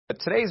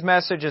Today's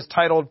message is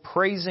titled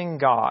Praising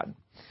God.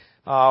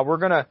 We're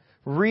going to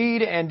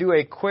read and do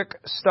a quick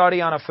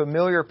study on a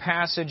familiar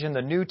passage in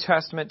the New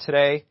Testament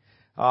today.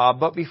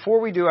 But before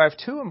we do, I have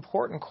two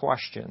important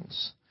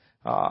questions.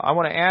 I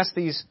want to ask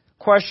these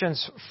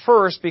questions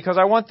first because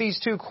I want these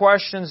two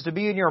questions to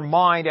be in your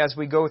mind as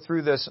we go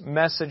through this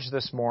message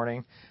this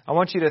morning. I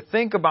want you to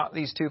think about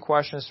these two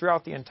questions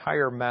throughout the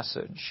entire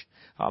message.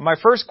 My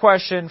first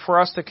question for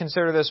us to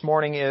consider this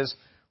morning is,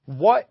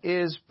 what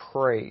is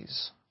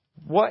praise?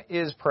 What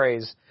is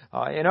praise?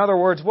 In other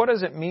words, what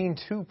does it mean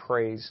to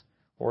praise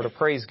or to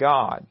praise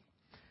God?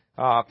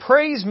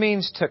 Praise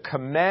means to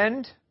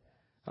commend,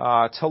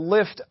 to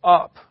lift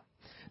up.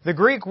 The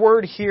Greek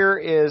word here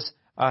is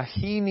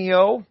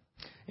ahinio,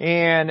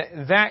 and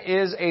that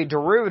is a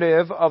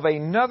derivative of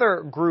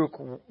another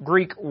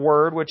Greek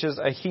word, which is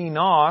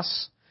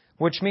ahinos,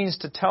 which means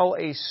to tell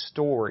a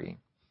story.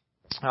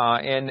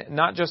 And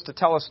not just to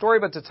tell a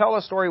story, but to tell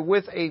a story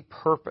with a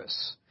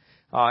purpose.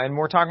 And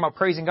we're talking about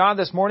praising God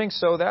this morning,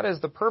 so that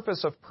is the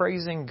purpose of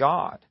praising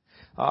God.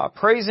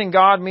 Praising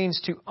God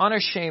means to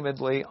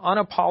unashamedly,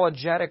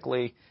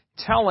 unapologetically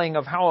telling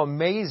of how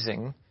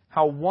amazing,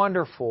 how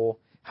wonderful,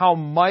 how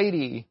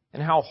mighty,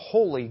 and how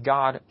holy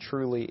God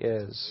truly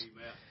is.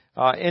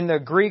 In the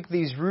Greek,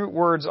 these root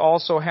words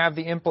also have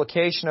the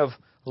implication of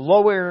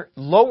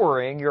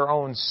lowering your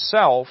own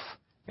self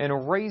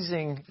and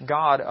raising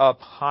God up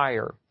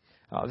higher.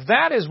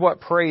 That is what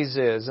praise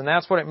is, and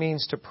that's what it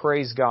means to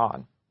praise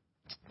God.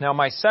 Now,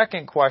 my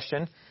second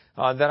question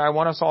that I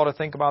want us all to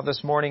think about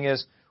this morning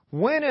is,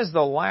 when is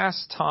the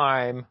last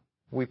time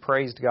we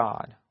praised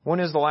God?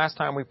 When is the last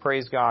time we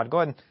praised God? Go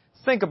ahead and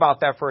think about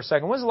that for a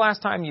second. When's the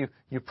last time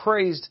you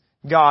praised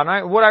God?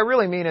 And what I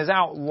really mean is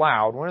out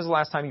loud. When is the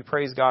last time you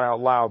praised God out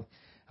loud?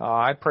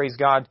 I praise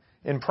God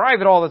in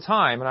private all the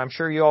time, and I'm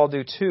sure you all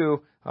do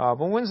too. But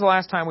when's the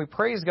last time we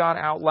praised God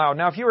out loud?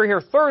 Now, if you were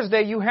here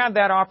Thursday, you had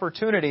that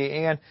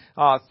opportunity, and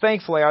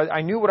thankfully,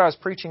 I knew what I was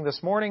preaching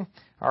this morning.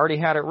 I already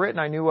had it written.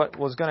 I knew what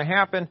was going to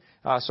happen.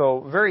 I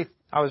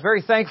was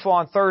very thankful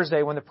on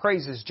Thursday when the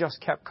praises just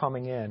kept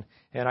coming in,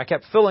 and I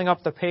kept filling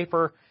up the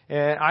paper.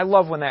 And I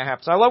love when that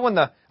happens. I love when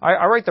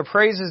I write the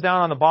praises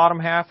down on the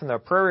bottom half and the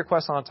prayer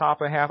requests on the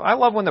top of half. I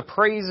love when the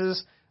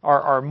praises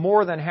are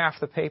more than half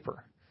the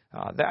paper.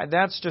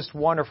 That's just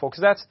wonderful,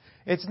 because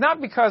it's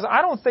not because,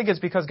 I don't think it's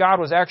because God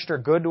was extra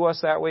good to us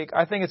that week.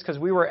 I think it's because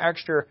we were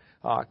extra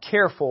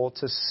careful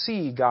to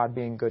see God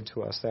being good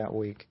to us that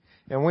week.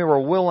 And we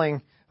were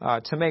willing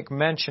to make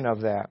mention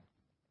of that.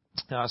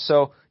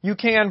 So you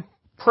can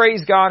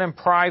praise God in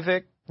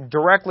private,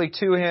 directly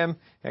to Him,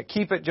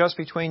 keep it just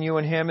between you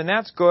and Him, and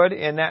that's good,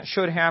 and that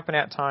should happen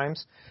at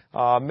times.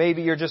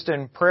 Maybe you're just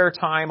in prayer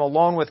time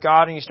alone with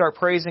God, and you start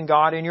praising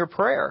God in your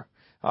prayer.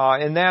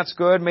 And that's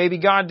good. Maybe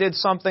God did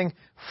something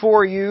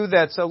for you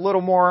that's a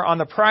little more on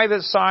the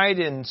private side,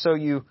 and so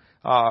you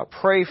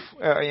pray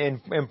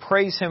and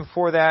praise Him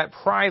for that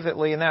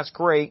privately, and that's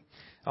great.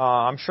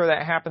 I'm sure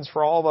that happens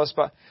for all of us,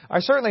 but I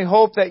certainly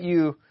hope that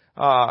you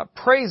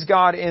praise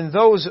God in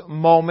those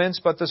moments.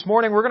 But this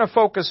morning we're going to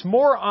focus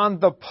more on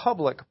the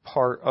public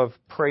part of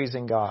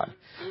praising God.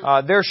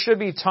 There should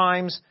be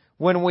times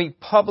when we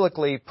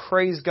publicly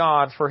praise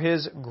God for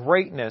His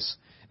greatness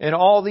and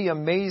all the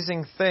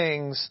amazing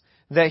things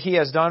that He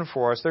has done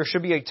for us. There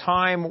should be a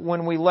time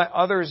when we let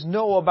others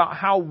know about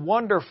how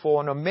wonderful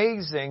and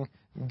amazing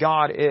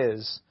God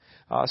is.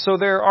 So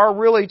there are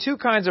really two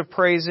kinds of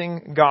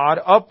praising God: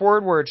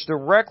 upward, where it's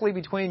directly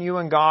between you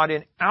and God,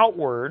 and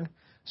outward,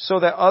 so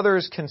that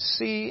others can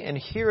see and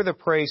hear the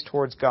praise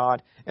towards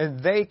God,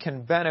 and they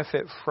can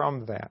benefit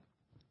from that.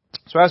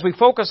 So as we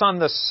focus on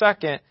the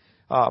second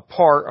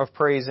part of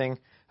praising,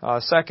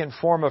 second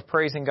form of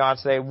praising God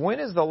today, when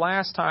is the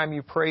last time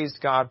you praised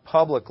God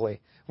publicly?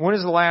 When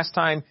is the last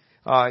time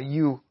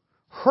you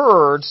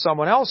heard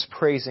someone else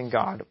praising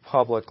God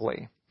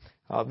publicly?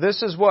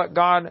 This is what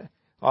God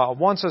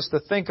wants us to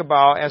think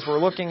about as we're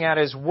looking at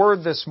His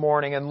Word this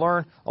morning and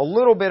learn a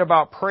little bit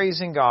about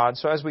praising God.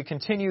 So as we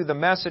continue the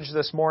message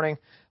this morning,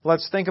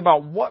 let's think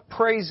about what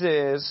praise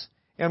is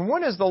and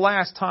when is the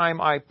last time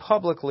I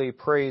publicly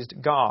praised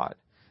God.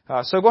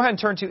 So go ahead and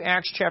turn to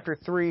Acts chapter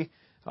 3.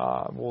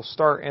 We'll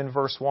start in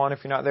verse 1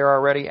 if you're not there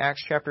already.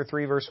 Acts chapter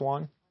 3, verse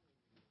 1.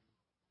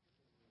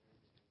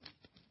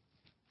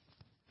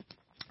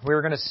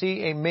 We're going to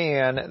see a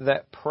man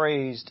that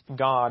praised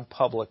God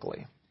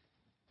publicly.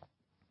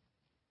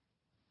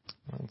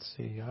 Let's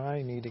see,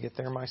 I need to get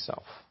there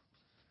myself.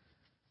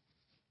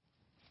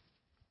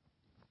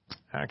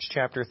 Acts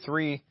chapter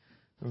 3,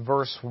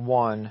 verse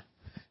 1.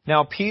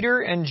 Now Peter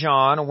and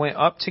John went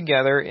up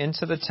together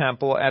into the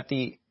temple at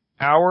the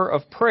hour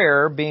of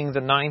prayer, being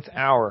the 9th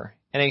hour.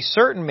 And a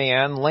certain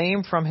man,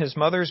 lame from his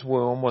mother's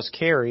womb, was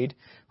carried,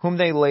 whom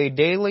they laid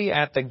daily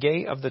at the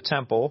gate of the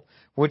temple,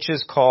 which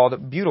is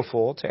called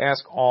Beautiful, to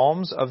ask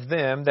alms of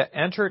them that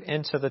entered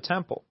into the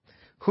temple.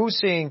 Who,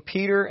 seeing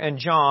Peter and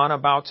John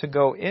about to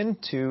go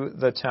into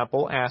the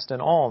temple, asked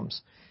an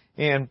alms.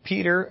 And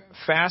Peter,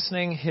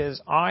 fastening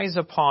his eyes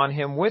upon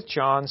him with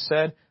John,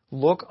 said,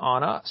 Look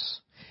on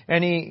us.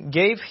 and he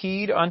gave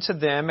heed unto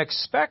them,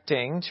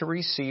 expecting to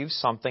receive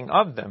something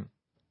of them.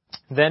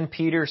 Then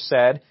Peter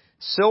said,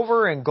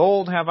 Silver and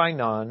gold have I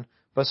none,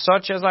 but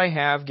such as I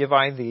have give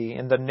I thee.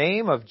 In the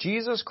name of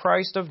Jesus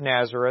Christ of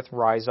Nazareth,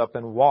 rise up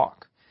and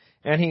walk.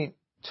 And he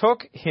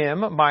took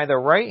him by the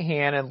right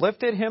hand and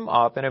lifted him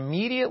up, and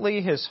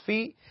immediately his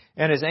feet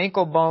and his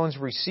ankle bones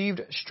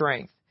received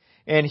strength.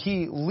 And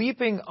he,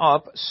 leaping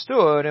up,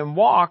 stood and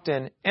walked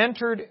and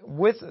entered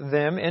with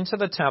them into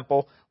the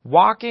temple,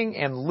 walking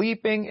and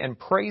leaping and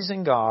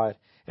praising God.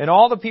 And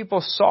all the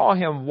people saw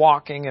him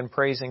walking and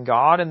praising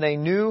God, and they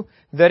knew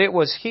that it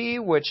was he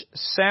which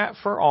sat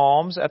for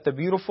alms at the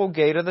beautiful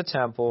gate of the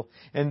temple.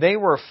 And they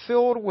were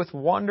filled with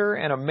wonder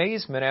and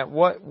amazement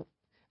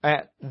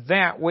at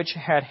that which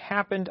had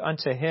happened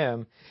unto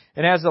him.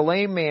 And as the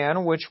lame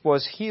man which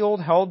was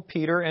healed held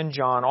Peter and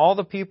John, all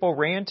the people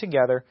ran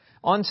together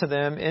unto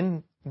them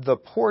in the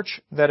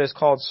porch that is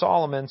called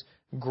Solomon's,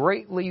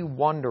 greatly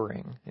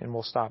wondering. And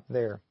we'll stop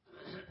there.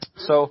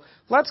 So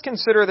let's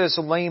consider this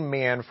lame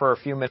man for a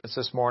few minutes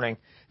this morning.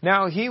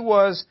 Now, he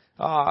was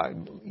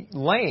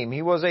lame.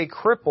 He was a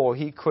cripple.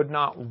 He could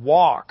not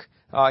walk.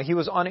 He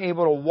was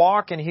unable to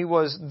walk, and he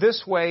was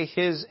this way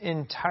his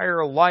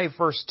entire life.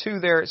 Verse 2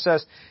 there, it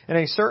says, And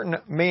a certain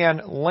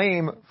man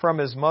lame from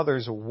his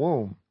mother's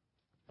womb.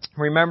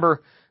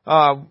 Remember,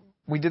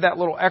 we did that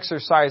little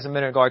exercise a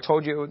minute ago. I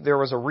told you there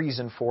was a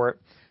reason for it.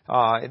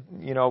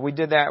 We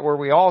did that where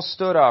we all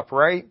stood up,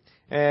 right?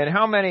 And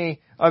how many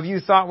of you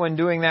thought when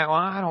doing that, well,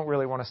 I don't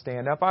really want to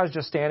stand up. I was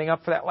just standing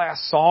up for that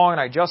last song, and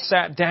I just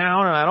sat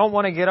down, and I don't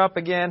want to get up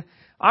again.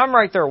 I'm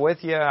right there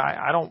with you.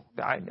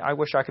 I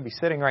wish I could be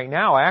sitting right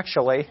now,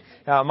 actually.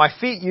 My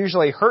feet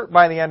usually hurt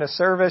by the end of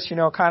service,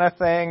 kind of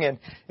thing.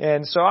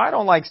 And so I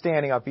don't like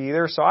standing up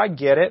either, so I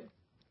get it.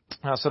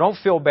 So don't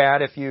feel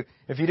bad if you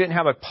didn't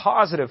have a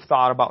positive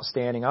thought about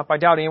standing up. I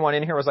doubt anyone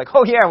in here was like,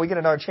 oh yeah, we get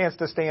another chance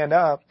to stand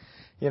up.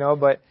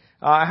 But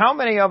how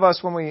many of us,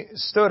 when we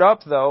stood up,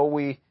 though,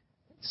 we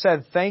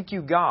said, thank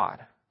you, God,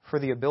 for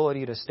the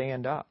ability to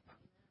stand up?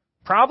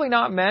 Probably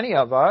not many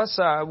of us.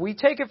 We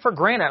take it for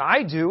granted.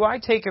 I do. I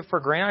take it for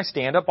granted. I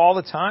stand up all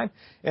the time,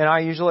 and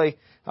I usually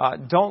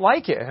don't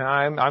like it.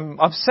 And I'm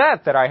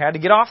upset that I had to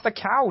get off the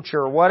couch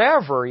or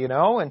whatever,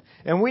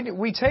 And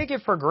we take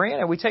it for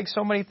granted. We take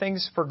so many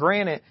things for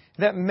granted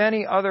that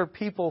many other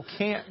people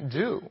can't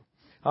do.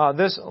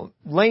 This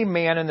lame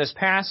man in this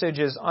passage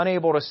is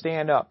unable to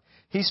stand up.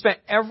 He spent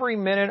every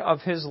minute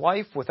of his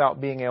life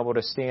without being able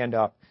to stand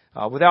up,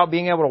 without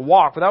being able to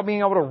walk, without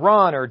being able to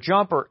run or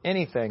jump or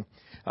anything.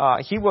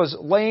 He was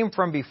lame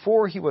from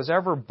before he was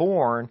ever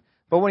born,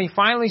 but when he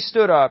finally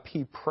stood up,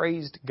 he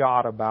praised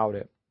God about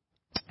it.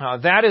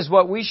 That is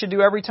what we should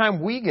do every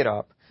time we get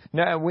up.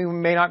 Now, we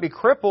may not be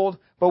crippled,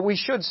 but we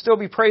should still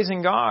be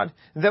praising God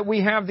that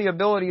we have the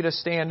ability to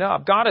stand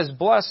up. God has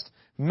blessed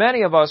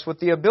many of us with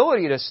the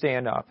ability to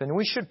stand up, and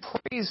we should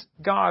praise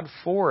God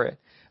for it.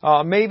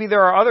 Maybe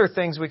there are other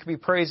things we could be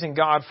praising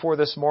God for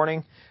this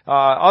morning,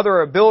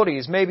 other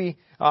abilities. Maybe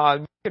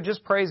we could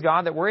just praise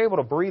God that we're able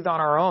to breathe on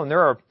our own.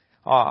 There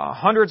are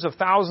hundreds of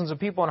thousands of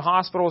people in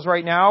hospitals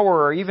right now,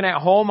 or even at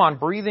home on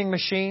breathing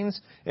machines,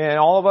 and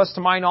all of us,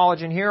 to my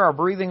knowledge in here, are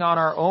breathing on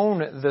our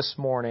own this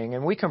morning,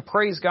 and we can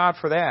praise God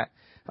for that.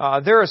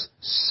 There is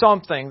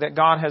something that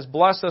God has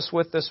blessed us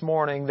with this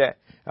morning that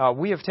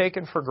we have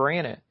taken for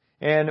granted,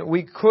 and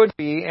we could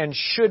be and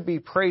should be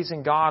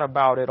praising God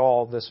about it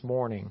all this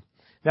morning.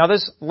 Now,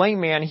 this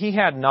lame man, he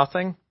had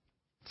nothing.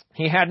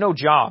 He had no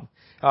job.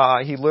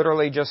 He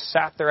literally just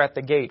sat there at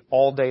the gate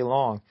all day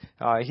long.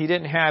 He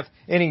didn't have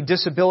any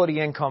disability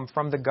income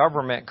from the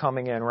government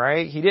coming in,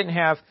 right? He didn't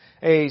have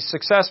a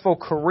successful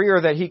career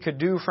that he could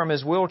do from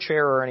his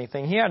wheelchair or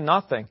anything. He had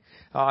nothing.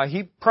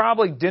 He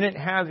probably didn't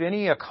have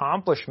any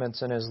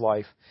accomplishments in his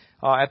life.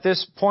 At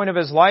this point of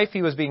his life,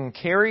 he was being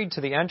carried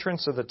to the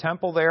entrance of the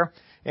temple there,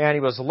 and he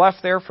was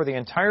left there for the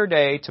entire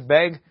day to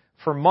beg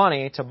for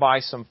money to buy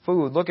some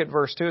food. Look at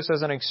verse 2. It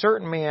says, And a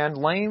certain man,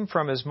 lame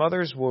from his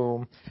mother's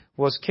womb,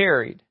 was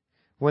carried,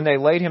 when they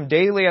laid him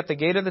daily at the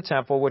gate of the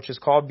temple, which is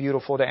called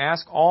Beautiful, to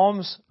ask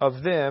alms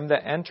of them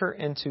that enter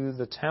into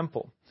the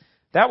temple.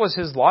 That was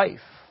his life.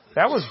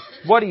 That was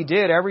what he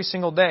did every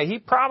single day. He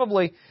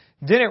probably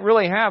didn't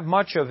really have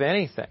much of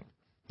anything.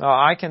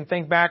 I can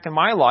think back in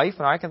my life,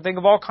 and I can think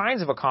of all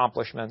kinds of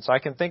accomplishments. I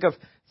can think of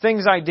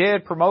things I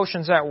did,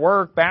 promotions at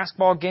work,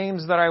 basketball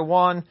games that I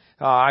won.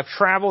 I've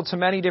traveled to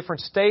many different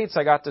states.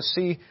 I got to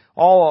see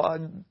all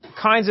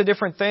kinds of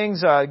different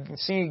things,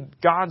 see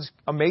God's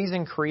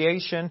amazing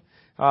creation.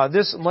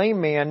 This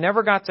lame man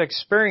never got to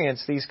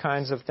experience these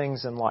kinds of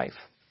things in life.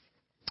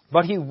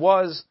 But he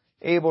was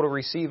able to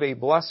receive a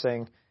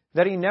blessing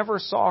that he never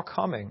saw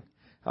coming.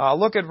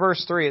 Look at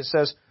verse 3. It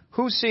says,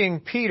 Who, seeing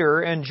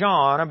Peter and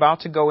John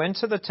about to go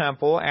into the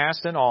temple,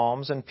 asked an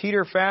alms, and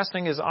Peter,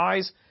 fastening his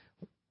eyes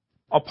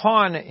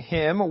upon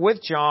him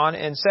with John,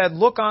 and said,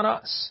 Look on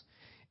us.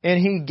 And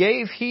he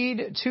gave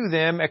heed to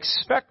them,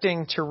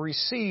 expecting to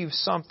receive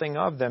something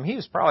of them. He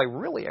was probably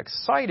really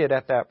excited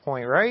at that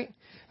point, right?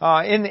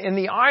 In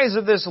the eyes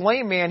of this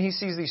lame man, he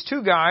sees these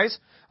two guys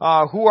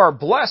who are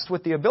blessed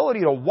with the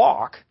ability to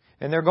walk,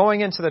 and they're going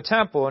into the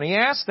temple, and he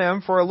asked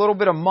them for a little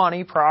bit of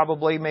money,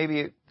 probably, maybe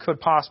it could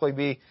possibly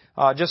be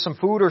just some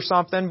food or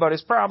something, but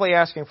it's probably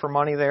asking for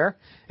money there.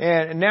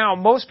 And now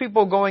most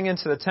people going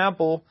into the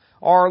temple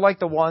are like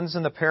the ones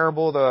in the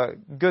parable of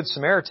the Good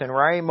Samaritan,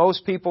 right?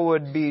 Most people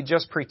would be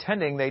just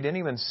pretending they didn't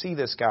even see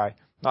this guy.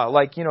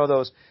 Like,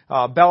 those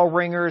bell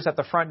ringers at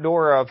the front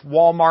door of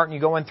Walmart, and you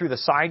go in through the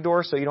side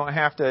door so you don't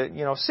have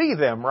to, see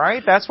them,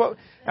 right? That's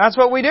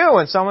what we do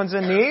when someone's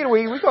in need.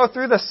 We go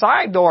through the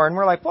side door, and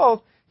we're like,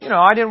 well,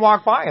 I didn't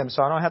walk by him,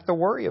 so I don't have to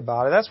worry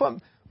about it. That's what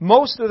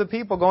most of the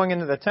people going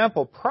into the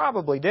temple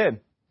probably did.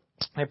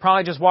 They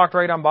probably just walked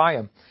right on by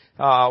him.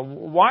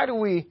 Why do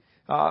we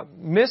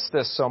miss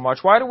this so much?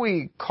 Why do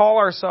we call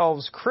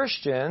ourselves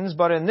Christians,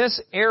 but in this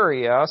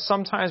area,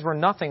 sometimes we're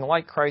nothing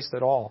like Christ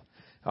at all?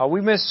 We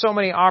miss so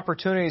many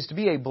opportunities to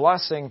be a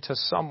blessing to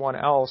someone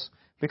else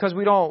because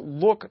we don't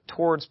look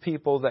towards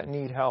people that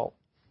need help.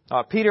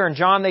 Peter and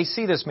John, they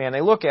see this man.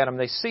 They look at him.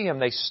 They see him.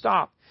 They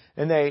stop.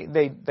 And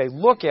they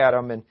look at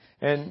him,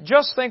 and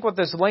just think what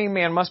this lame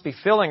man must be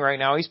feeling right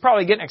now. He's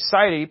probably getting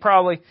excited. He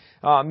probably,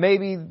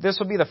 maybe this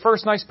will be the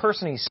first nice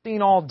person he's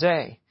seen all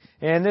day.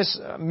 And this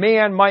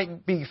man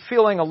might be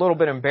feeling a little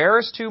bit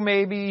embarrassed too,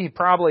 maybe. He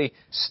probably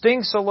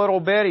stinks a little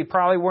bit. He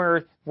probably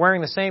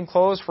wearing the same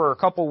clothes for a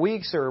couple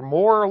weeks or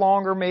more or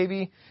longer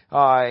maybe.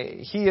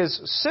 He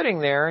is sitting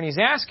there and he's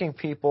asking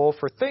people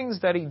for things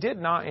that he did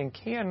not and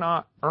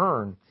cannot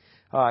earn.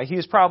 He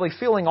is probably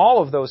feeling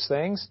all of those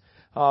things.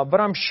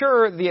 But I'm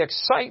sure the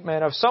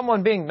excitement of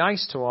someone being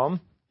nice to him,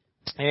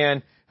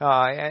 and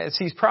as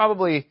he's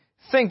probably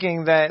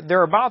thinking that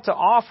they're about to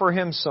offer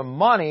him some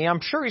money, I'm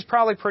sure he's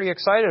probably pretty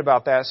excited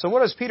about that. So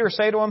what does Peter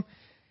say to him?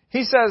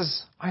 He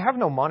says, I have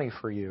no money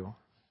for you.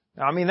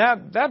 I mean,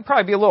 that'd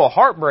probably be a little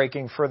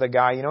heartbreaking for the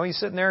guy. He's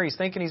sitting there, he's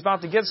thinking he's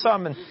about to get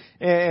something,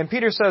 and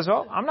Peter says,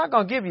 well, I'm not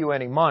going to give you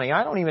any money.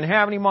 I don't even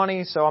have any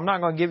money, so I'm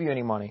not going to give you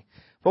any money.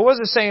 But what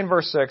does it say in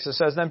verse 6? It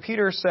says, Then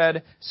Peter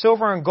said,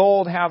 Silver and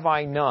gold have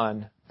I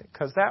none.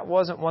 Because that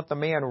wasn't what the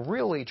man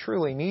really,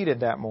 truly needed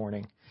that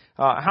morning.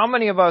 How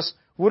many of us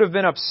would have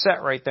been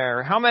upset right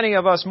there? How many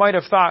of us might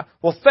have thought,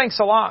 well, thanks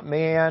a lot,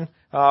 man.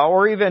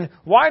 Or even,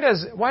 why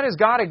does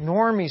God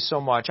ignore me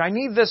so much? I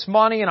need this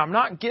money and I'm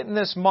not getting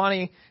this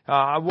money.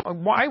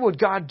 Why would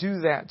God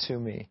do that to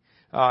me?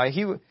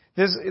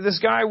 This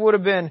guy would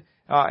have been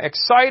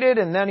excited,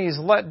 and then he's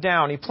let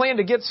down. He planned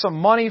to get some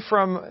money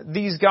from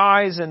these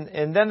guys,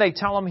 and then they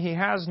tell him he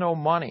has no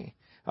money.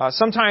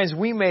 Sometimes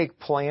we make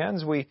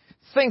plans. We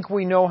think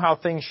we know how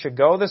things should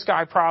go. This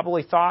guy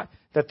probably thought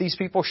that these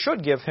people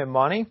should give him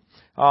money,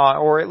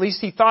 or at least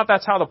he thought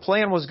that's how the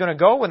plan was going to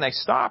go when they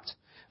stopped.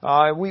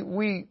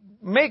 We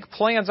make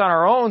plans on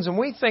our own, and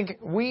we think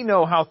we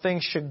know how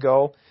things should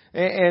go.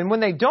 And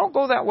when they don't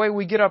go that way,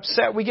 we get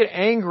upset. We get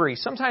angry.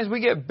 Sometimes we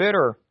get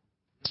bitter.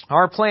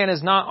 Our plan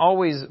is not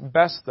always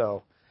best,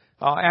 though.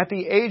 At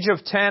the age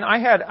of 10, I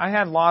had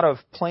a lot of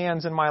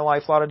plans in my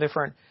life, a lot of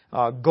different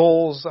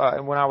goals.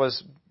 When I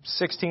was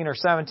 16 or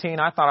 17,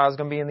 I thought I was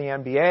going to be in the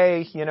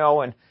NBA,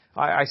 and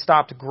I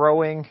stopped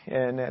growing,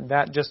 and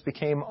that just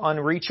became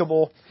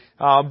unreachable.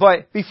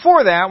 But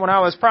before that, when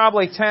I was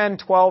probably 10,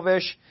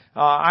 12-ish,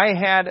 I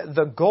had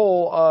the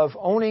goal of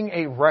owning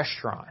a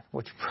restaurant,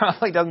 which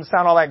probably doesn't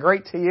sound all that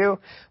great to you.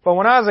 But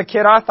when I was a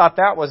kid, I thought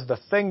that was the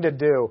thing to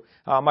do.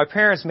 My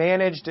parents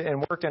managed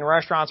and worked in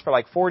restaurants for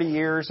like 40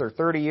 years or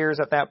 30 years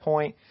at that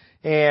point.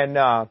 And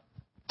I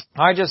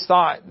just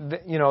thought,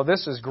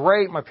 this is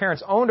great. My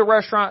parents owned a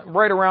restaurant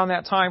right around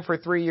that time for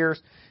 3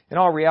 years. In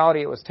all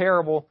reality, it was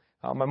terrible.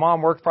 My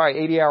mom worked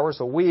probably 80 hours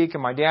a week,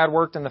 and my dad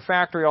worked in the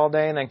factory all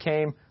day and then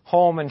came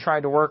home and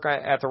tried to work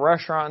at the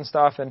restaurant and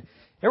stuff. And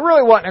it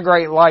really wasn't a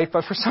great life,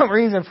 but for some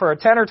reason, for a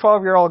 10 or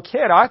 12-year-old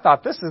kid, I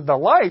thought this is the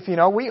life,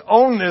 we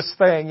own this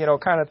thing,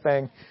 kind of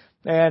thing.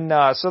 And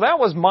so that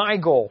was my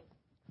goal.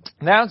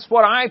 That's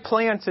what I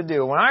planned to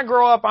do. When I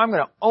grow up, I'm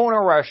going to own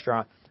a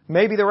restaurant.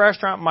 Maybe the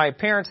restaurant my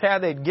parents had,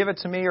 they'd give it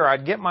to me, or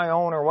I'd get my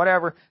own or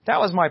whatever. That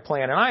was my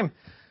plan. And I'm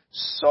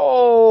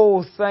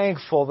so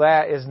thankful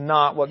that is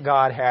not what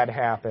God had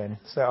happen.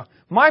 So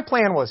my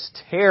plan was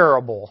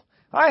terrible.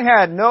 I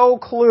had no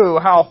clue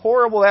how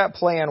horrible that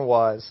plan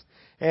was.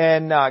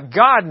 And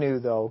God knew,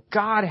 though.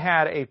 God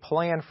had a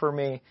plan for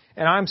me.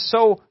 And I'm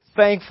so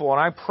thankful, and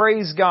I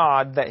praise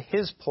God that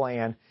His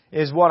plan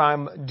is what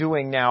I'm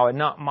doing now and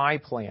not my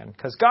plan.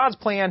 Because God's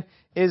plan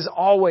is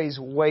always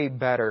way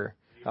better.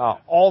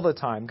 All the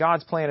time.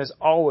 God's plan is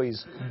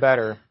always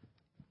better.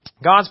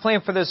 God's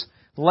plan for this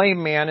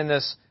lame man in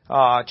this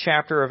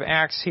chapter of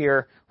Acts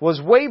here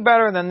was way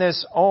better than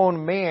this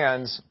own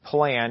man's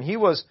plan. He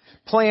was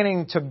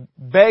planning to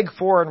beg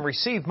for and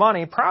receive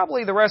money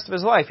probably the rest of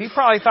his life. He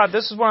probably thought,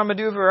 this is what I'm going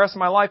to do for the rest of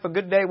my life. A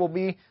good day will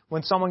be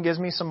when someone gives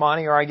me some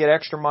money or I get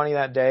extra money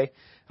that day.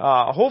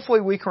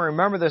 Hopefully we can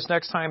remember this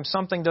next time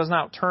something does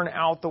not turn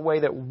out the way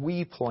that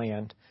we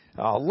planned.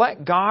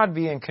 Let God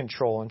be in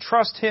control and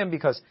trust Him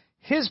because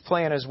His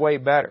plan is way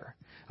better.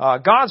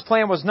 God's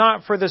plan was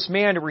not for this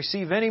man to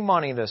receive any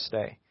money this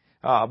day.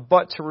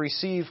 but to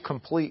receive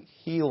complete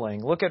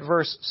healing. Look at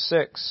verse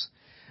 6.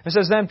 It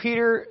says, Then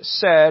Peter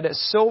said,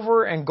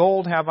 Silver and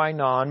gold have I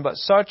none, but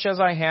such as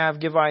I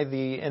have give I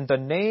thee. In the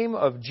name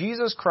of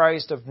Jesus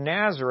Christ of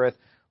Nazareth,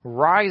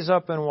 rise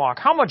up and walk.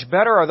 How much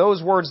better are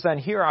those words than,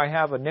 Here I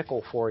have a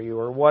nickel for you,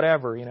 or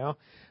whatever,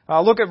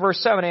 Look at verse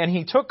 7. And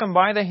he took him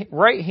by the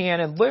right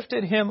hand and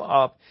lifted him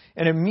up,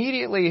 and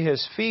immediately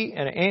his feet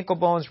and ankle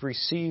bones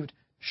received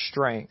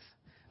strength.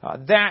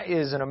 That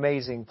is an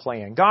amazing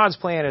plan. God's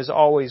plan is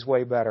always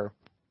way better.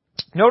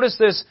 Notice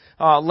this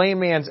lame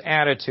man's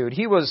attitude.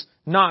 He was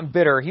not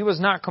bitter. He was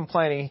not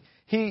complaining.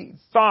 He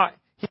thought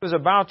he was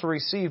about to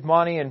receive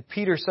money, and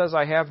Peter says,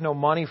 I have no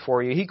money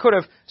for you. He could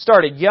have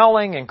started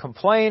yelling and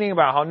complaining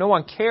about how no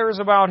one cares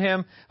about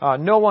him.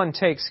 No one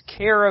takes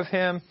care of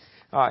him.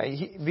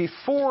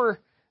 Before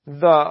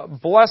the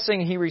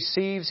blessing he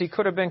receives, he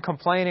could have been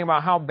complaining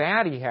about how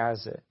bad he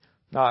has it.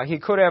 He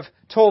could have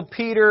told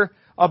Peter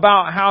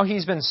about how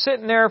he's been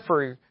sitting there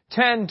for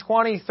 10,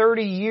 20,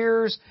 30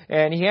 years,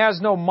 and he has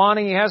no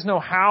money, he has no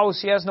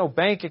house, he has no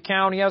bank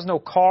account, he has no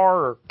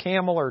car or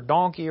camel or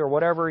donkey or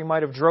whatever he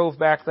might have drove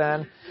back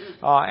then.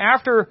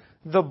 After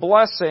the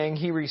blessing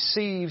he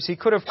receives, he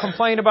could have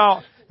complained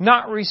about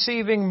not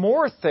receiving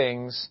more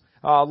things,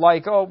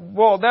 like, oh,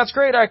 well, that's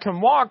great, I can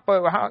walk,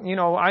 but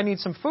I need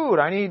some food,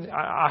 I need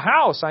a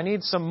house, I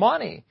need some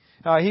money.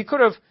 He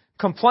could have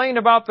complained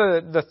about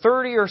the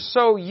 30 or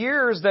so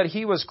years that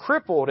he was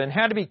crippled and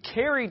had to be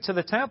carried to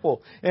the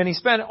temple. And he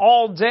spent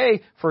all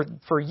day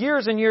for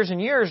years and years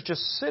and years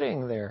just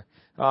sitting there.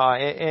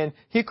 And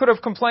he could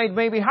have complained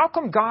maybe, how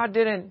come God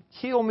didn't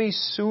heal me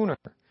sooner?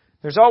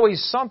 There's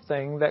always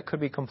something that could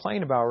be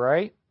complained about,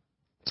 right?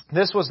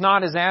 This was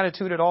not his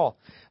attitude at all.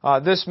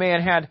 This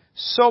man had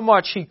so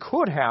much he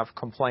could have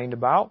complained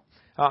about.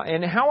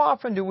 And how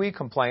often do we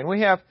complain?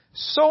 We have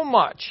so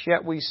much,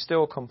 yet we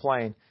still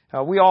complain.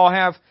 We all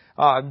have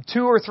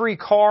 2 or 3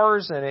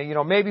 cars,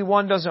 and maybe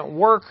one doesn't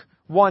work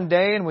one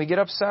day, and we get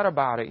upset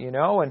about it. And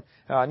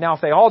now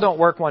if they all don't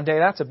work one day,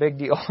 that's a big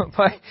deal.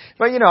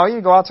 but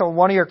you go out to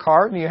one of your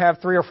cars and you have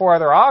 3 or 4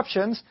 other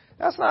options.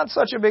 That's not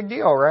such a big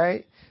deal,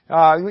 right?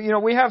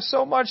 We have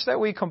so much that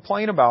we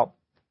complain about.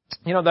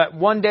 That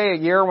one day a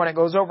year when it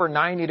goes over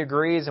 90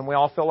 degrees and we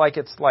all feel like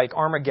it's like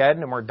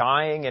Armageddon and we're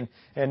dying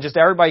and just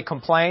everybody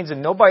complains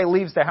and nobody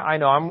leaves the house. I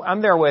know,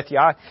 I'm there with you.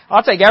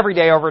 I'll take every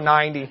day over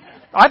 90.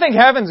 I think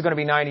heaven's going to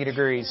be 90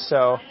 degrees,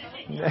 so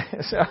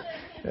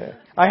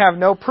I have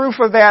no proof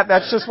of that.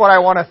 That's just what I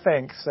want to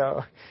think.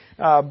 So,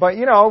 but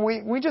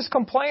we just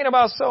complain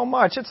about so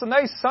much. It's a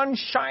nice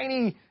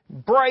sunshiny,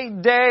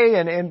 bright day,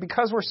 and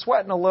because we're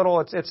sweating a little,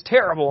 it's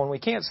terrible, and we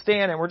can't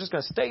stand it. We're just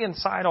going to stay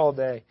inside all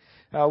day.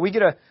 We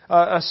get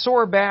a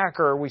sore back,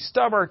 or we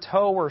stub our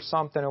toe or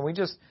something, and we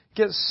just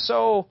get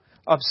so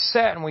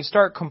upset, and we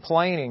start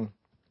complaining.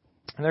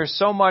 And there's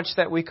so much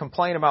that we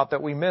complain about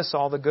that we miss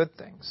all the good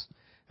things.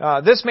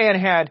 This man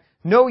had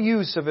no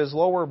use of his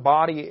lower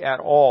body at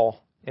all,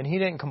 and he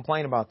didn't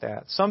complain about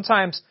that.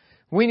 Sometimes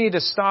we need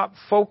to stop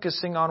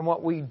focusing on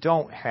what we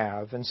don't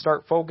have and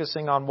start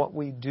focusing on what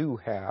we do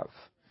have.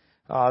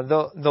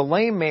 The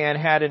lame man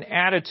had an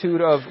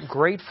attitude of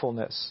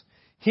gratefulness.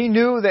 He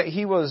knew that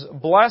he was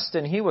blessed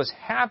and he was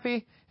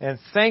happy and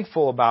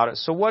thankful about it.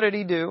 So what did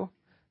he do?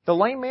 The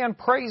lame man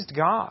praised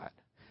God.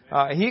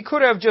 He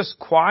could have just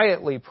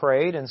quietly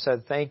prayed and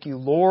said, Thank you,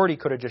 Lord. He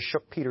could have just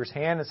shook Peter's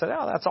hand and said,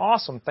 Oh, that's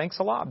awesome. Thanks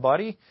a lot,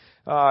 buddy.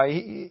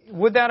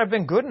 Would that have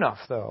been good enough,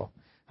 though?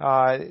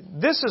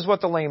 This is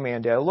what the lame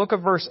man did. Look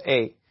at verse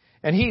 8.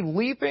 And he,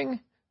 leaping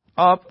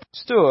up,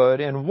 stood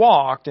and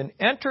walked and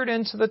entered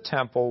into the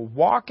temple,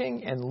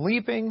 walking and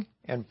leaping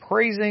and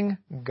praising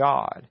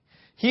God.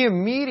 He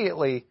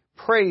immediately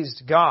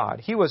praised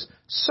God. He was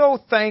so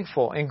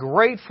thankful and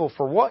grateful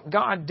for what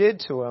God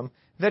did to him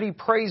that he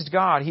praised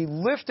God. He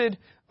lifted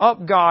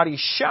up God. He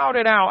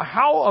shouted out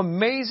how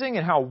amazing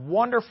and how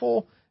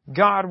wonderful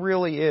God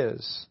really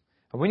is.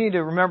 We need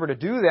to remember to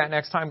do that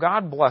next time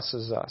God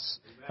blesses us.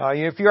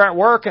 If you're at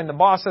work and the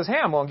boss says, Hey,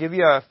 I'm going to give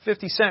you a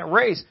 50-cent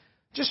raise,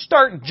 just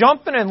start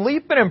jumping and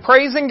leaping and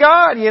praising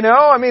God, they're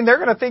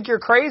going to think you're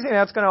crazy, and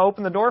that's going to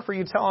open the door for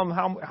you to tell them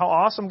how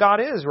awesome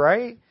God is,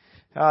 right?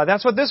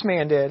 That's what this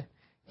man did.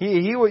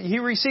 He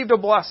received a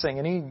blessing,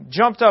 and he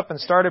jumped up and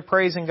started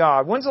praising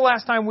God. When's the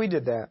last time we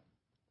did that?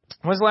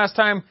 When's the last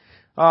time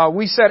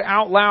we said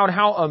out loud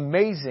how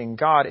amazing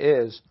God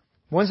is?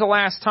 When's the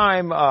last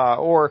time,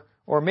 or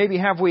maybe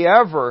have we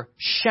ever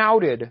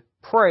shouted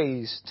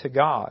praise to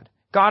God?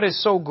 God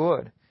is so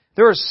good.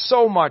 There is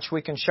so much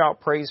we can shout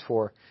praise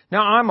for.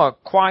 Now, I'm a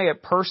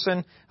quiet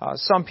person.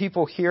 Some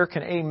people here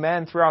can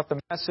amen throughout the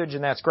message,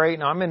 and that's great.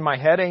 And I'm in my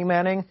head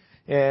amening,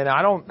 and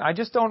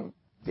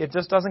it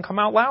just doesn't come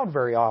out loud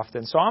very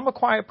often. So I'm a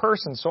quiet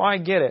person, so I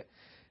get it.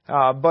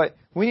 But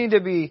we need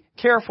to be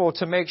careful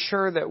to make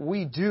sure that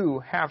we do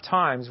have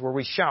times where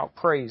we shout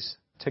praise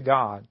to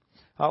God.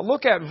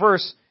 Look at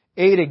verse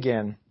 8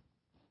 again.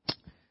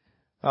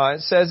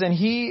 It says, And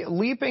he,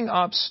 leaping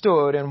up,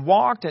 stood and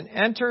walked and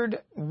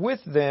entered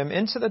with them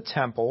into the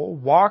temple,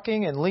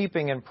 walking and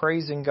leaping and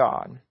praising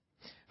God.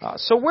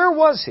 So where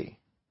was he?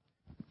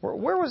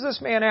 Where was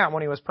this man at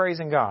when he was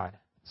praising God?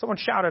 Someone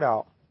shouted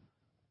out.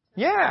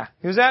 Yeah,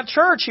 he was at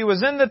church. He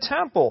was in the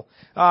temple.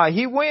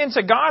 He went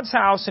into God's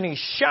house and he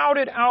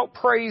shouted out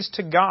praise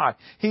to God.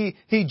 He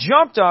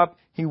jumped up,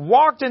 he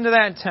walked into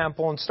that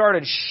temple and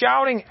started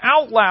shouting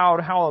out loud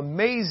how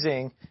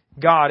amazing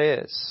God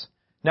is.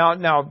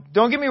 Now,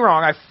 don't get me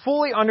wrong. I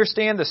fully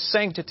understand the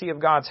sanctity of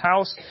God's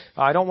house.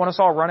 I don't want us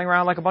all running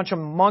around like a bunch of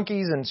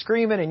monkeys and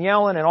screaming and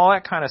yelling and all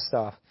that kind of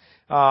stuff.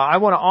 I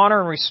want to honor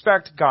and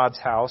respect God's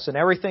house, and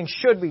everything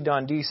should be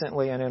done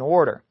decently and in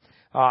order.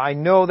 I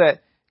know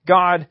that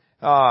God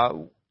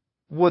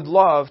would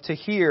love to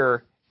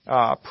hear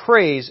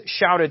praise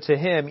shouted to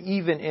Him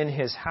even in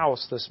His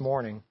house this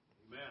morning.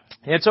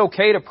 Amen. It's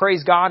okay to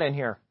praise God in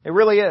here. It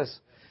really is.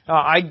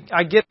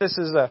 I get this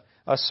is a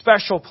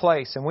special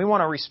place, and we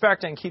want to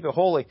respect it and keep it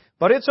holy.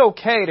 But it's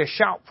okay to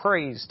shout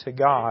praise to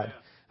God.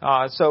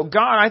 So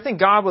I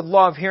think God would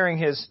love hearing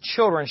His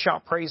children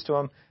shout praise to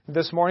Him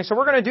this morning. So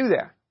we're going to do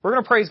that. We're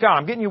going to praise God.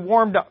 I'm getting you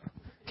warmed up.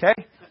 Okay?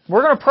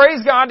 We're going to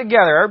praise God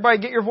together. Everybody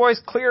get your voice,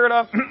 clear it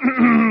up,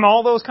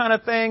 all those kind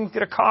of things.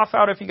 Get a cough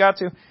out if you got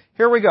to.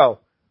 Here we go.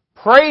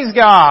 Praise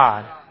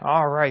God.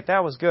 All right,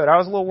 that was good. I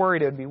was a little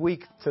worried it would be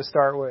weak to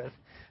start with.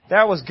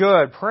 That was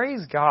good.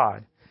 Praise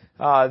God.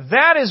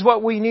 That is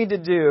what we need to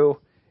do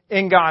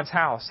in God's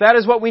house. That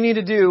is what we need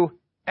to do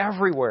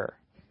everywhere.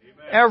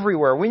 Amen.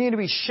 Everywhere. We need to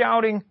be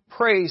shouting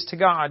praise to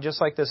God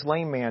just like this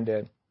lame man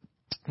did.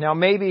 Now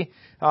maybe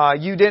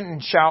you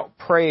didn't shout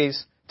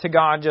praise to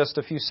God just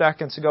a few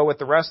seconds ago with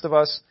the rest of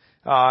us,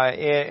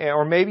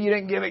 or maybe you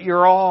didn't give it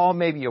your all,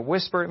 maybe you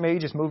whispered, maybe you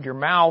just moved your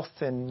mouth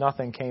and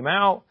nothing came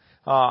out.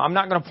 I'm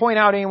not going to point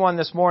out anyone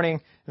this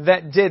morning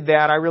that did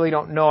that. I really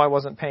don't know. I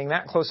wasn't paying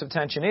that close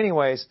attention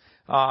anyways.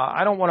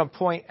 I don't want to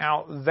point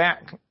out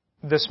that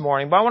this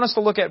morning, but I want us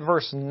to look at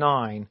verse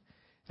 9.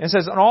 It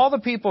says, and all the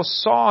people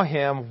saw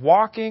him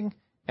walking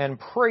and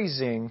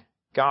praising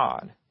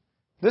God.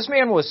 This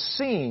man was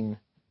seen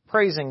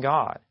praising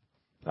God.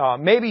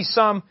 Maybe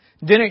some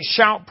didn't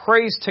shout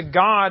praise to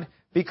God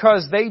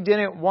because they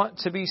didn't want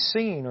to be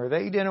seen or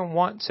they didn't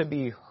want to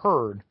be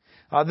heard.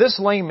 This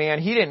lame man,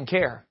 he didn't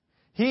care.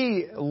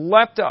 He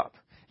leapt up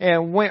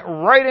and went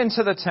right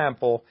into the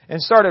temple and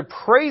started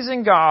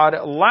praising God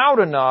loud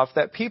enough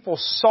that people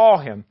saw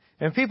him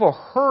and people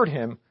heard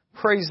him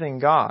praising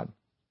God.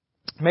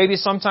 Maybe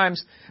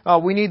sometimes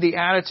we need the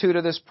attitude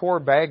of this poor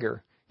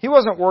beggar. He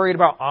wasn't worried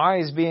about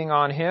eyes being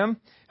on him.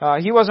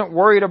 He wasn't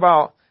worried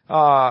about,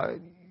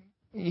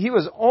 he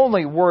was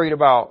only worried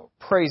about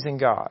praising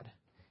God.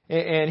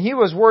 And he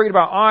was worried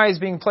about eyes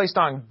being placed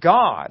on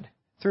God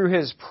through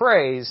his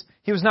praise.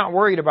 He was not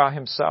worried about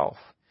himself.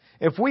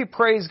 If we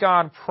praise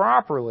God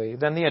properly,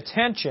 then the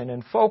attention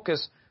and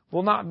focus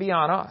will not be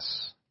on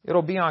us.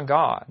 It'll be on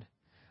God.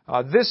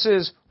 This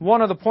is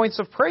one of the points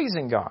of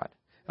praising God.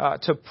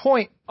 To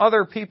point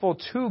other people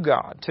to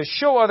God. To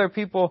show other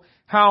people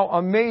how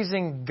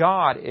amazing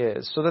God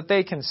is so that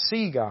they can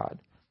see God.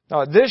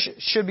 This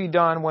should be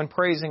done when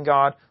praising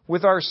God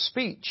with our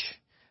speech.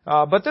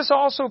 But this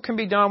also can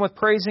be done with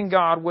praising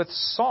God with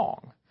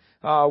song.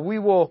 We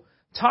will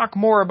talk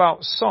more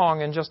about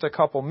song in just a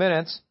couple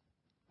minutes.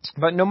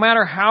 But no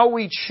matter how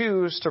we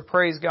choose to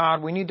praise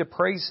God, we need to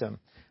praise Him.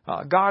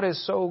 God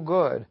is so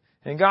good,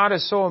 and God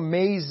is so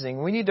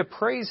amazing. We need to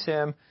praise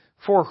Him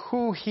for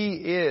who He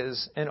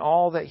is and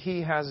all that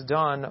He has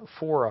done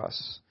for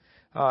us.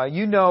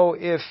 You know,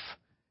 if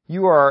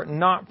you are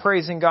not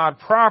praising God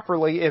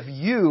properly, if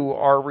you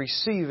are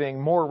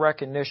receiving more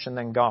recognition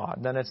than God,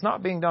 then it's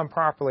not being done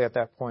properly at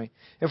that point.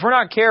 If we're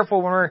not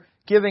careful when we're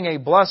giving a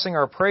blessing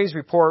or a praise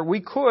report,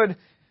 we could,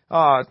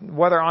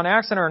 whether on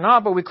accident or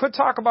not, but we could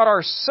talk about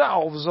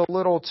ourselves a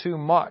little too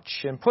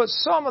much and put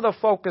some of the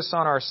focus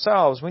on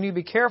ourselves. We need to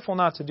be careful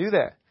not to do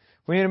that.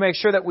 We need to make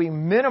sure that we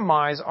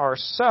minimize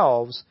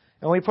ourselves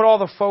and we put all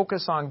the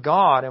focus on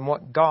God and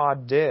what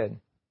God did.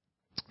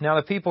 Now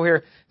the people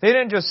here, they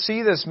didn't just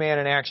see this man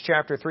in Acts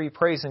chapter 3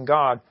 praising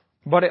God,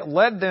 but it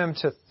led them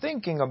to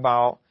thinking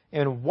about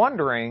and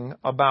wondering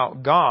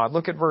about God.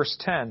 Look at verse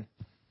 10.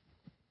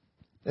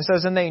 It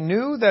says, and they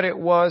knew that it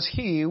was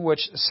he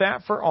which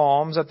sat for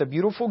alms at the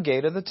beautiful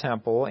gate of the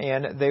temple,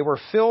 and they were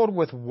filled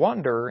with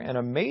wonder and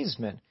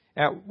amazement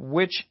at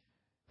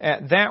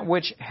that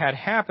which had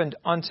happened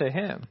unto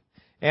him.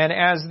 And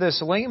as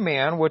this lame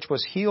man which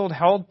was healed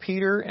held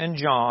Peter and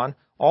John,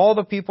 all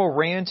the people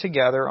ran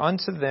together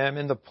unto them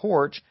in the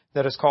porch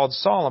that is called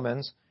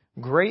Solomon's,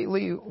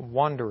 greatly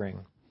wondering.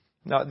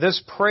 Now,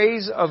 this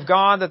praise of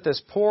God that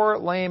this poor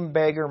lame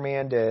beggar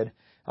man did,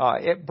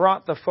 it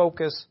brought the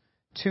focus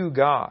to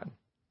God.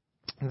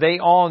 They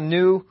all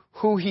knew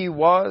who He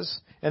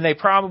was, and they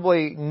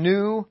probably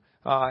knew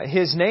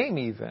His name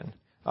even.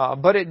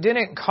 But it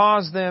didn't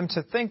cause them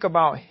to think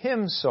about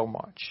Him so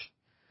much.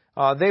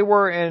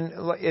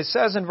 It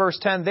says in verse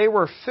 10, they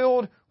were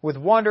filled with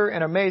wonder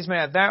and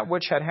amazement at that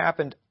which had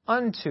happened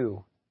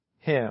unto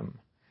Him.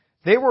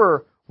 They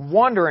were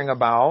wondering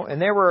about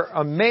and they were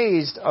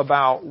amazed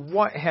about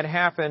what had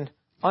happened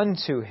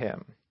unto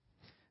Him.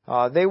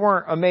 They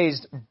weren't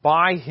amazed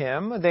by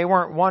Him. They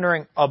weren't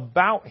wondering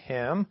about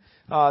Him.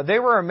 They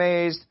were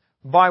amazed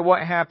by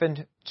what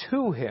happened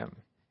to him.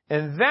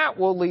 And that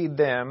will lead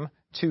them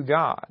to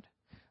God.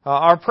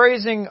 Our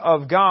praising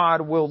of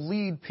God will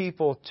lead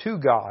people to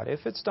God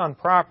if it's done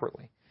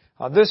properly.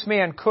 This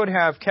man could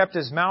have kept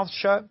his mouth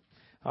shut.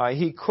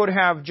 He could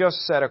have just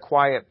said a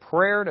quiet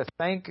prayer to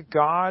thank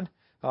God.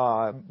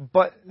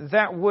 But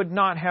that would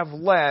not have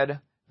led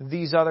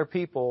these other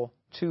people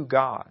to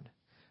God.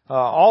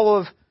 All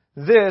of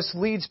this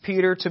leads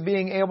Peter to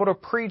being able to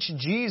preach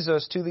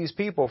Jesus to these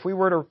people. If we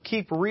were to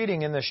keep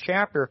reading in this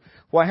chapter,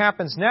 what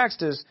happens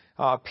next is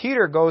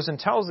Peter goes and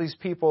tells these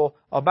people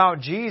about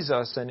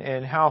Jesus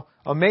and how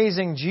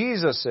amazing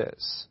Jesus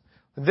is.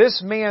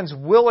 This man's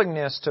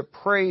willingness to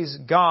praise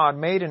God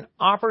made an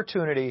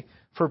opportunity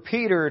for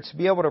Peter to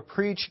be able to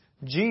preach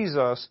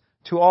Jesus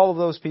to all of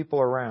those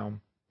people around.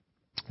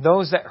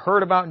 Those that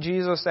heard about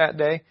Jesus that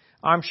day,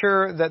 I'm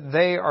sure that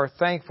they are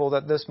thankful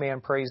that this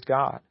man praised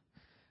God.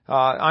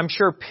 I'm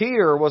sure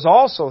Peter was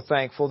also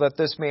thankful that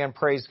this man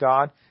praised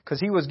God because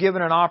he was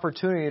given an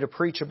opportunity to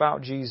preach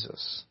about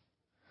Jesus.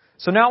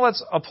 So now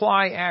let's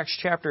apply Acts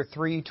chapter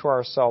 3 to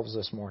ourselves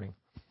this morning.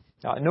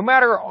 No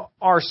matter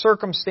our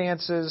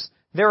circumstances,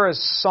 there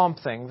is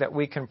something that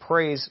we can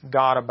praise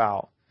God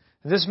about.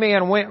 This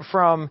man went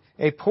from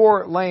a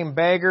poor, lame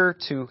beggar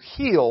to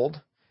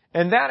healed,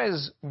 and that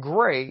is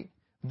great,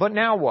 but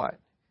now what?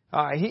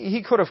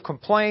 He could have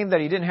complained that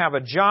he didn't have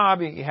a job,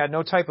 he had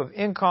no type of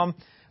income,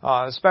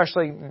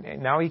 especially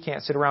now he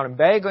can't sit around and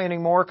beg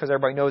anymore because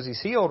everybody knows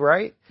he's healed,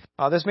 right?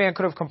 This man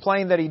could have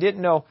complained that he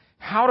didn't know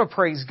how to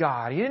praise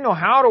God. He didn't know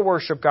how to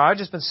worship God. I've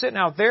just been sitting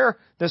out there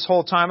this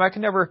whole time. I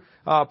can never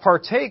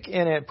partake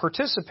in it,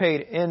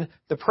 participate in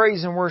the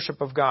praise and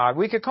worship of God.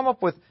 We could come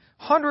up with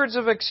hundreds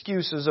of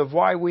excuses of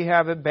why we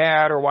have it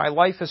bad or why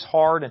life is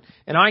hard.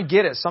 And I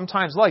get it.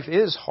 Sometimes life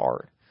is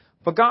hard.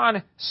 But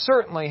God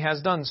certainly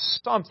has done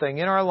something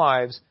in our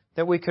lives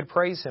that we could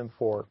praise Him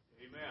for.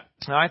 Amen.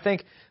 And I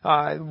think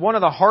one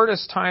of the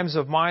hardest times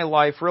of my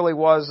life really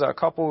was a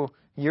couple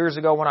years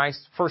ago when I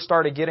first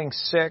started getting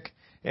sick.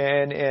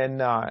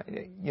 And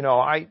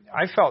I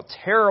felt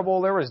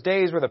terrible. There was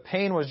days where the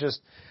pain was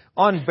just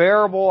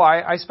unbearable.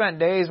 I spent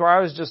days where I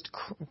was just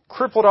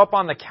crippled up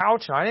on the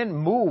couch and I didn't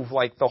move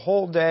like the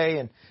whole day.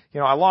 And,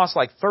 I lost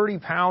like 30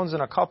 pounds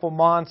in a couple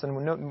months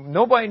and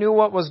nobody knew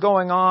what was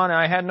going on and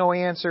I had no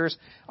answers.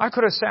 I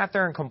could have sat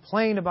there and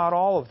complained about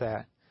all of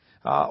that.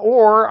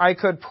 Or I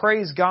could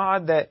praise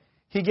God that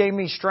He gave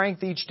me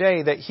strength each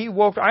day, that He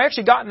woke. I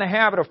actually got in the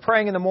habit of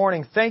praying in the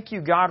morning, thank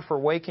you, God, for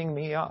waking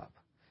me up.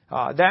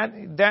 That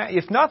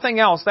if nothing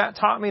else, that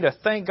taught me to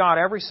thank God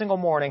every single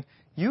morning.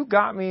 You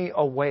got me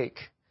awake.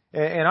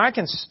 And I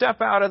can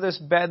step out of this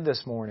bed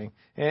this morning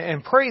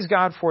and praise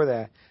God for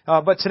that.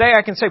 But today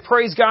I can say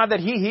praise God that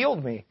He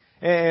healed me.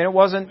 And it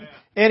wasn't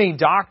any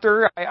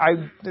doctor.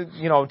 I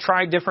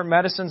tried different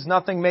medicines.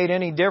 Nothing made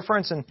any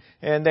difference.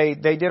 And they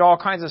did all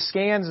kinds of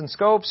scans and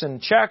scopes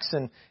and checks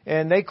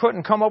and they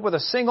couldn't come up with a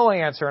single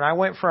answer. And I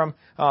went from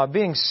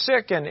being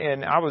sick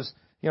and I was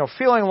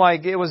feeling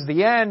like it was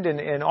the end,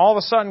 and all of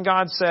a sudden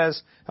God says,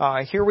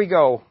 here we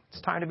go.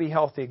 It's time to be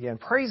healthy again.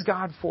 Praise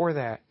God for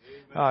that.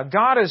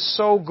 God is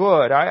so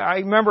good. I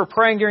remember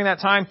praying during that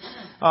time,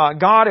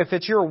 God, if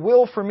it's your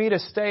will for me to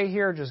stay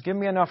here, just give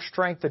me enough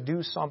strength to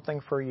do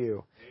something for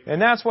you.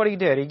 And that's what He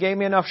did. He gave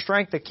me enough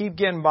strength to keep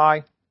getting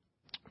by.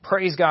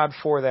 Praise God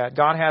for that.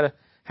 God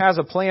has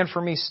a plan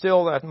for me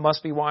still. That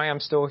must be why I'm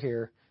still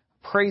here.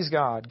 Praise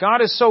God.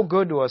 God is so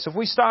good to us. If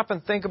we stop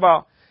and think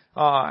about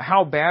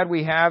how bad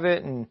we have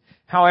it and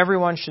how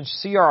everyone should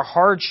see our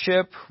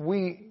hardship,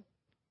 we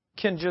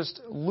can just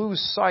lose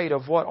sight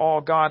of what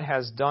all God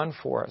has done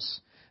for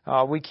us.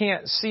 We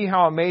can't see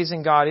how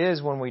amazing God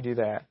is when we do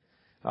that.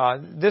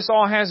 This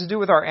all has to do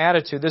with our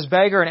attitude. This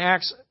beggar in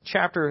Acts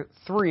chapter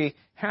 3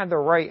 had the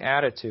right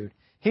attitude.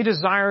 He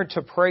desired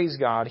to praise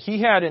God.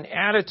 He had an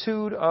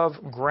attitude of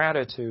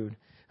gratitude.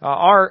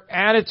 Our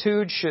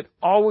attitude should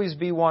always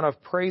be one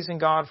of praising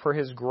God for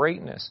His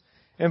greatness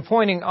and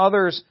pointing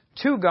others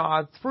to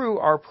God through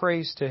our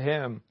praise to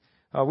Him.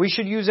 We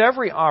should use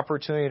every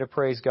opportunity to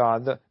praise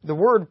God. The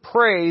word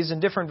praise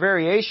and different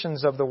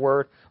variations of the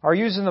word are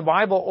used in the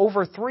Bible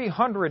over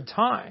 300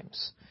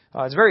 times.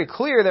 It's very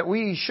clear that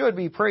we should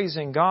be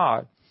praising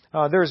God.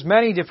 There's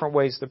many different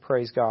ways to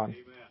praise God.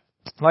 Amen.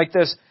 Like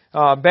this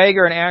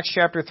beggar in Acts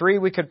chapter 3,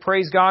 we could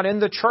praise God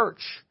in the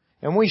church.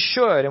 And we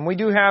should. And we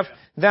do have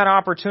that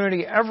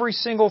opportunity every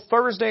single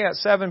Thursday at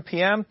 7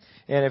 p.m.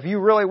 And if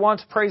you really want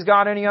to praise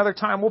God any other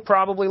time, we'll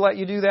probably let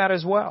you do that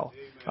as well.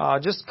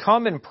 Just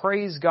come and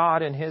praise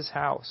God in His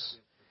house.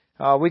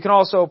 We can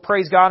also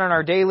praise God in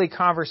our daily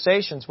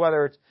conversations,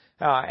 whether it's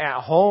at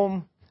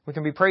home. We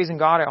can be praising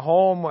God at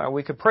home.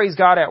 We could praise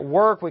God at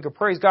work. We could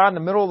praise God in the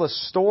middle of the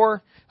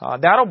store.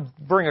 That'll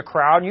bring a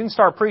crowd. You can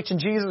start preaching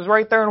Jesus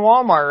right there in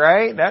Walmart,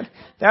 right?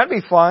 That'd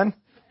be fun.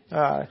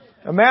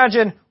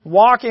 Imagine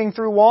walking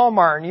through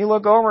Walmart and you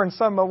look over and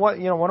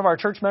one of our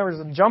church members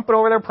is jumping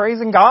over there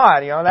praising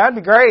God. That'd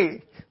be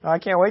great. I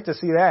can't wait to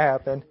see that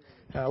happen.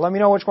 Let me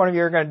know which one of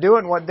you are going to do it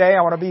and what day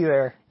I want to be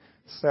there.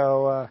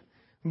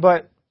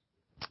 But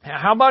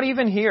How about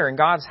even here in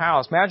God's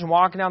house? Imagine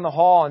walking down the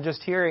hall and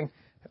just hearing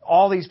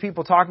all these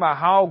people talking about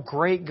how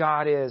great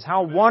God is,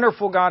 how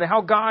wonderful God is,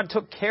 how God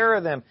took care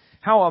of them,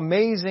 how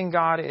amazing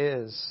God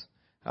is.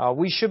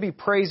 We should be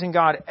praising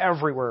God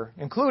everywhere,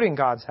 including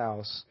God's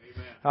house.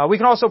 We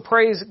can also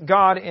praise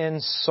God in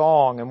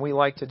song, and we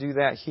like to do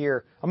that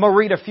here. I'm going to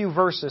read a few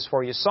verses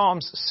for you.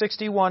 Psalms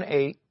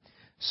 61:8.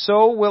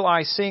 So will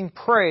I sing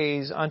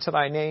praise unto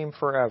thy name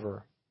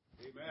forever.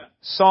 Amen.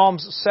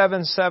 Psalms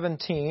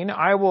 7:17.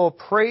 I will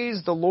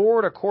praise the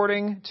Lord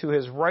according to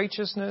His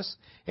righteousness,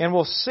 and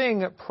will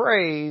sing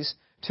praise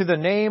to the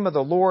name of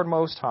the Lord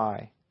Most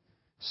High.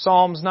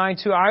 Psalms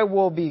 9:2. I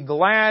will be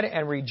glad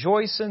and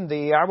rejoice in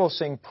thee. I will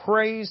sing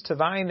praise to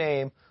thy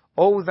name,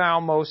 O thou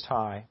Most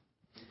High.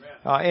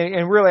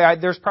 And really,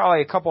 there's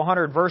probably a couple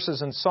hundred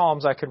verses in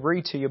Psalms I could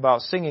read to you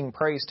about singing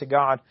praise to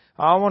God.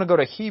 I want to go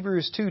to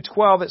Hebrews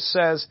 2:12. It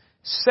says,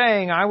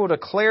 saying, I will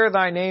declare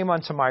thy name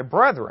unto my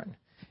brethren.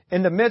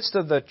 In the midst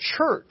of the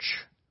church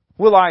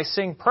will I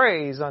sing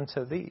praise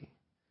unto thee.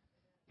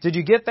 Did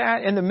you get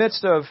that? In the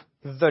midst of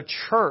the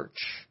church.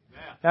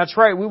 That's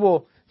right. We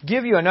will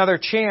give you another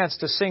chance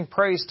to sing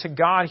praise to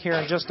God here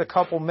in just a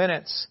couple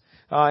minutes.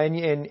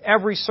 In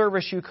every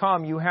service you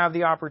come, you have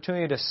the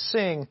opportunity to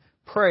sing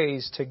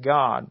praise to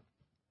God.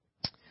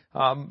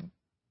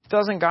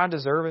 Doesn't God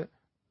deserve it?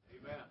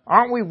 Amen.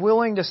 Aren't we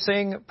willing to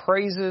sing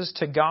praises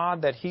to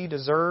God that He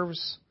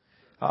deserves?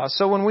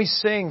 So when we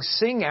sing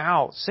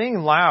out, sing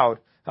loud.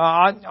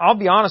 I'll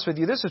be honest with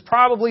you, this is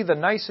probably the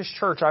nicest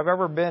church I've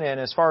ever been in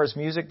as far as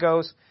music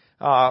goes.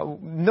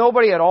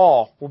 Nobody at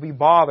all will be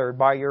bothered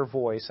by your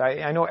voice.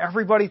 I know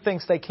everybody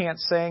thinks they can't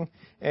sing.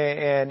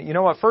 And you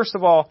know what? First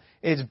of all,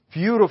 it's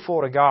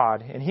beautiful to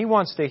God, and He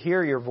wants to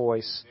hear your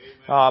voice.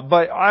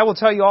 But I will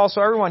tell you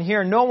also, everyone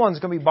here, no one's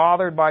going to be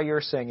bothered by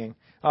your singing.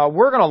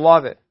 We're going to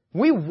love it.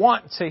 We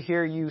want to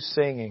hear you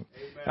singing.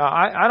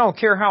 I don't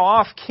care how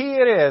off-key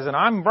it is, and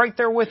I'm right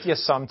there with you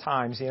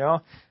sometimes, you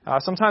know.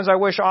 Sometimes I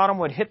wish Autumn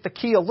would hit the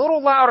key a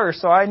little louder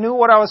so I knew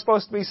what I was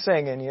supposed to be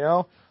singing, you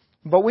know.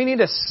 But we need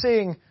to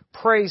sing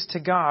praise to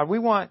God. We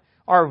want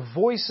our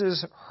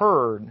voices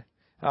heard.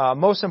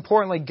 Most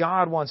importantly,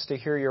 God wants to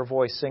hear your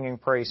voice singing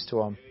praise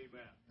to Him.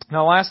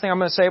 Now, the last thing I'm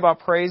going to say about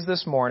praise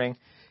this morning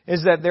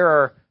is that there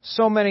are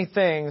so many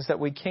things that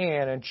we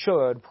can and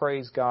should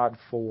praise God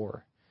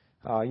for.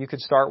 You could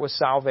start with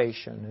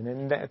salvation.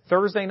 And in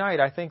Thursday night,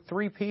 I think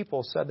 3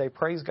 people said they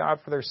praise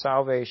God for their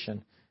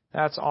salvation.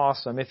 That's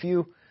awesome. If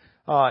you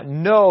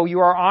know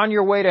you are on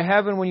your way to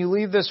heaven when you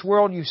leave this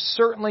world, you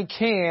certainly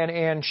can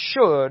and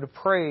should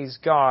praise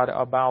God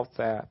about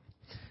that.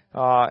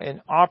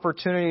 An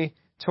opportunity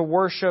to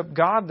worship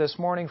God this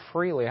morning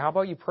freely. How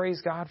about you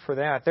praise God for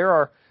that? There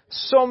are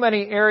so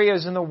many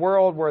areas in the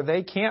world where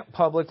they can't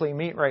publicly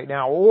meet right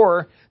now,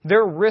 or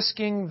they're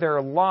risking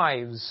their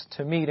lives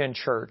to meet in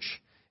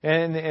church.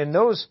 And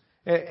those,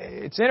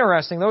 it's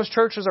interesting, those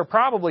churches are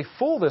probably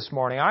full this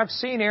morning. I've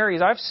seen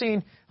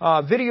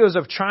videos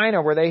of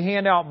China where they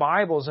hand out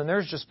Bibles, and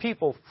there's just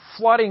people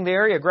flooding the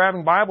area,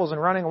 grabbing Bibles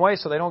and running away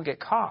so they don't get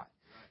caught.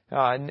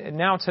 And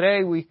now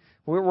today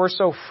we're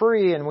so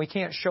free and we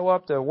can't show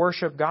up to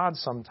worship God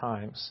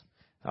sometimes.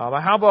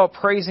 But how about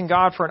praising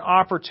God for an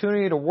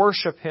opportunity to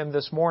worship Him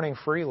this morning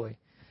freely?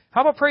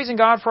 How about praising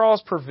God for all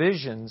His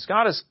provisions?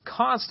 God is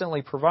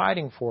constantly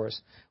providing for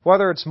us.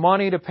 Whether it's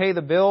money to pay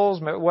the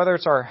bills, whether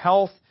it's our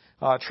health,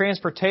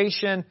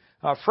 transportation,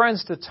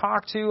 friends to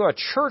talk to, a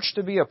church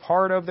to be a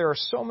part of. There are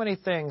so many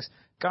things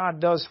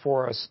God does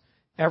for us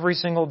every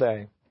single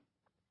day.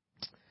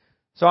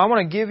 So I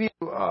want to give you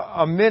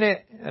a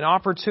minute, an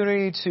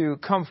opportunity to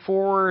come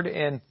forward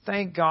and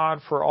thank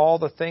God for all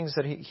the things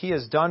that He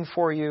has done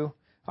for you.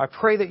 I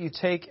pray that you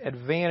take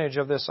advantage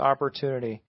of this opportunity.